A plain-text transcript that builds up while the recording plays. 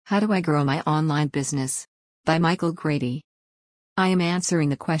How do I grow my online business? By Michael Grady. I am answering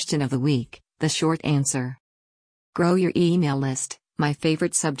the question of the week, the short answer. Grow your email list. My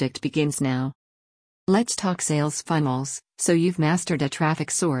favorite subject begins now. Let's talk sales funnels. So you've mastered a traffic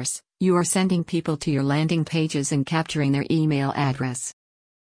source, you are sending people to your landing pages and capturing their email address.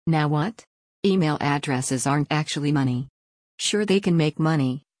 Now what? Email addresses aren't actually money. Sure, they can make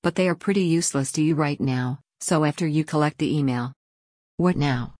money, but they are pretty useless to you right now, so after you collect the email. What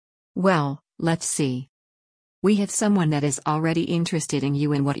now? Well, let's see. We have someone that is already interested in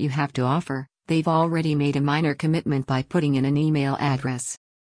you and what you have to offer. They've already made a minor commitment by putting in an email address.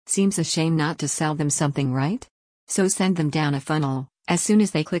 Seems a shame not to sell them something, right? So send them down a funnel. As soon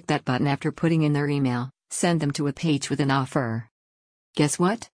as they click that button after putting in their email, send them to a page with an offer. Guess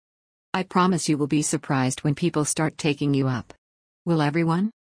what? I promise you will be surprised when people start taking you up. Will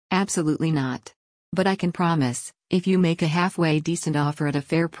everyone? Absolutely not. But I can promise, if you make a halfway decent offer at a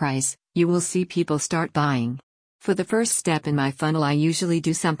fair price, you will see people start buying. For the first step in my funnel, I usually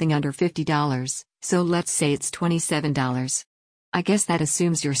do something under $50, so let's say it's $27. I guess that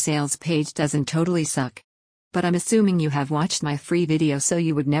assumes your sales page doesn't totally suck. But I'm assuming you have watched my free video, so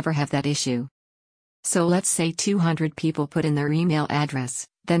you would never have that issue. So let's say 200 people put in their email address,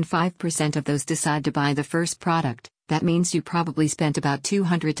 then 5% of those decide to buy the first product. That means you probably spent about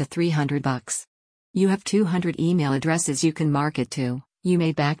 $200 to $300. You have 200 email addresses you can market to, you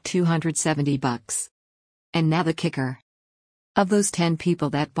made back $270. And now the kicker. Of those 10 people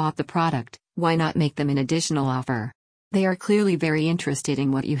that bought the product, why not make them an additional offer? They are clearly very interested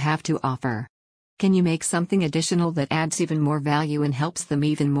in what you have to offer. Can you make something additional that adds even more value and helps them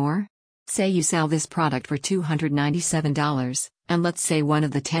even more? Say you sell this product for $297, and let's say one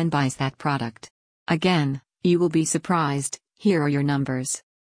of the 10 buys that product. Again, you will be surprised. Here are your numbers.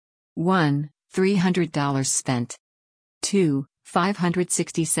 1. $300 spent. 2.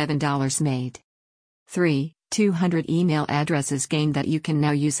 $567 made. 3. 200 email addresses gained that you can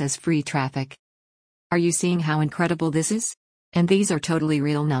now use as free traffic. Are you seeing how incredible this is? And these are totally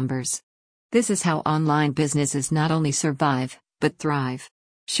real numbers. This is how online businesses not only survive, but thrive.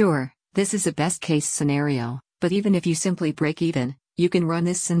 Sure, this is a best case scenario, but even if you simply break even, you can run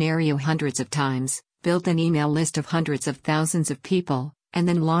this scenario hundreds of times, build an email list of hundreds of thousands of people, and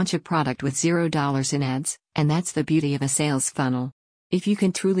then launch a product with $0 in ads, and that's the beauty of a sales funnel. If you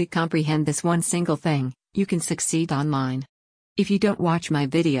can truly comprehend this one single thing, you can succeed online. If you don't watch my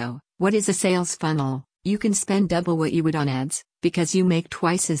video, What is a sales funnel? You can spend double what you would on ads, because you make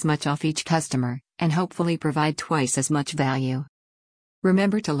twice as much off each customer, and hopefully provide twice as much value.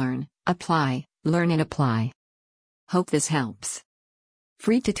 Remember to learn, apply, learn and apply. Hope this helps.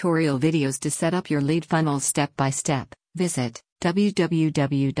 Free tutorial videos to set up your lead funnels step by step. Visit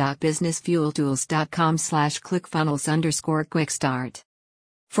www.businessfueltools.com/clickfunnels_quick start.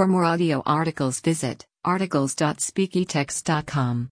 For more audio articles, visit articles.speakytext.com.